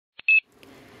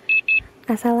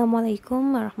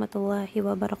Assalamualaikum warahmatullahi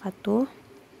wabarakatuh.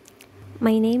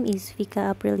 My name is Vika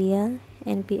Aprilia,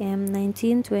 NPM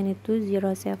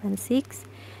 1922076,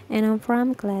 and I'm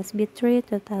from class B3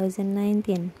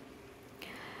 2019.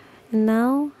 And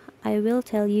now I will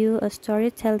tell you a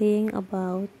storytelling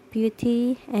about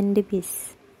Beauty and the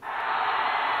Beast.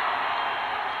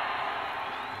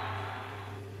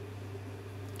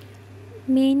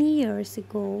 Many years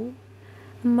ago,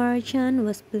 a merchant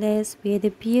was blessed with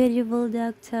a beautiful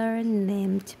daughter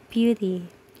named Beauty.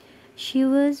 She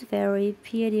was very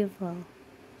beautiful.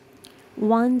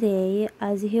 One day,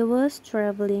 as he was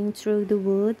traveling through the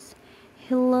woods,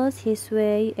 he lost his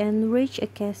way and reached a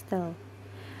castle.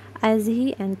 As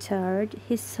he entered,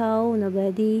 he saw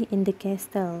nobody in the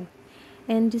castle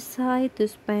and decided to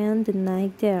spend the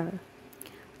night there.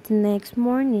 The next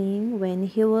morning, when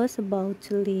he was about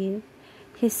to leave,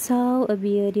 he saw a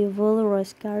beautiful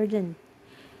rose garden.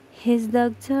 His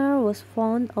daughter was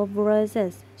fond of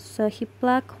roses, so he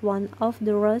plucked one of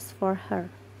the roses for her.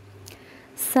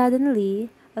 Suddenly,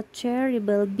 a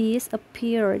terrible beast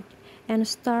appeared and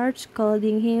started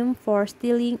scolding him for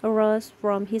stealing a rose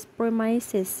from his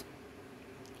premises.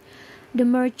 The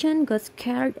merchant got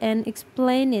scared and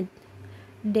explained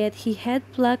that he had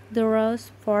plucked the rose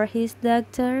for his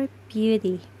daughter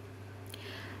Beauty.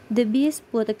 The beast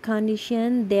put a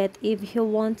condition that if he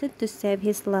wanted to save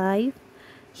his life,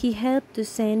 he had to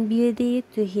send Beauty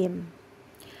to him.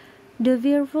 The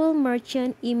fearful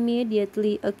merchant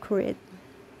immediately agreed.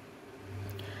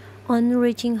 On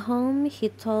reaching home, he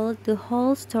told the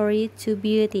whole story to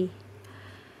Beauty.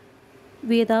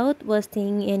 Without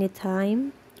wasting any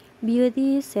time,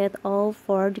 Beauty set off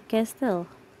for the castle.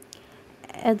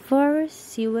 At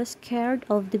first, she was scared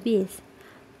of the beast,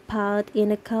 but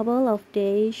in a couple of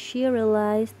days she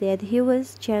realized that he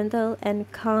was gentle and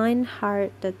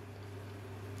kind-hearted.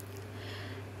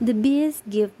 The beast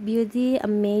gave Beauty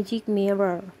a magic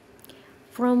mirror,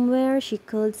 from where she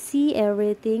could see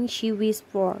everything she wished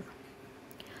for.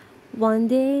 One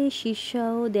day she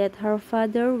saw that her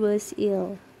father was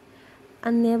ill.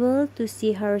 Unable to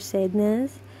see her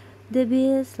sadness, the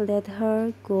beast let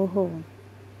her go home.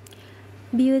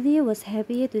 Beauty was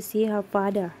happy to see her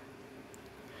father.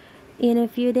 In a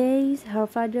few days, her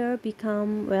father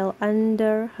became well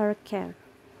under her care.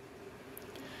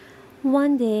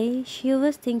 One day, she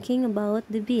was thinking about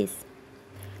the beast.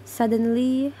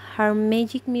 Suddenly, her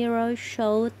magic mirror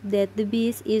showed that the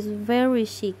beast is very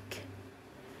sick.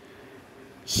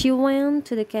 She went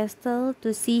to the castle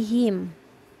to see him.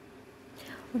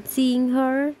 On seeing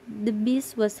her, the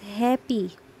beast was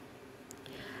happy,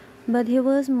 but he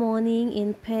was moaning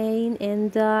in pain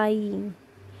and dying.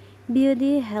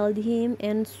 Beauty held him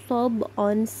and sobbed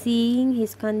on seeing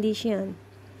his condition.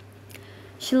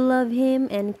 She loved him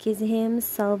and kissed him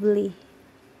softly.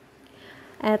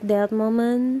 At that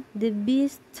moment, the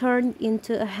beast turned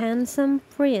into a handsome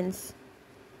prince.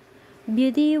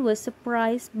 Beauty was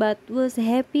surprised but was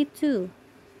happy too.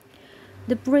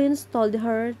 The prince told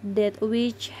her that a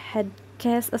witch had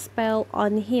cast a spell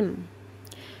on him,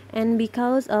 and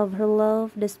because of her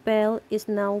love, the spell is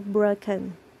now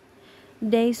broken.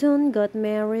 They soon got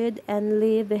married and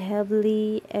lived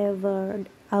happily ever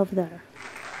after.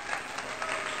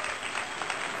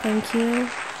 Thank you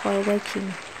for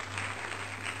watching.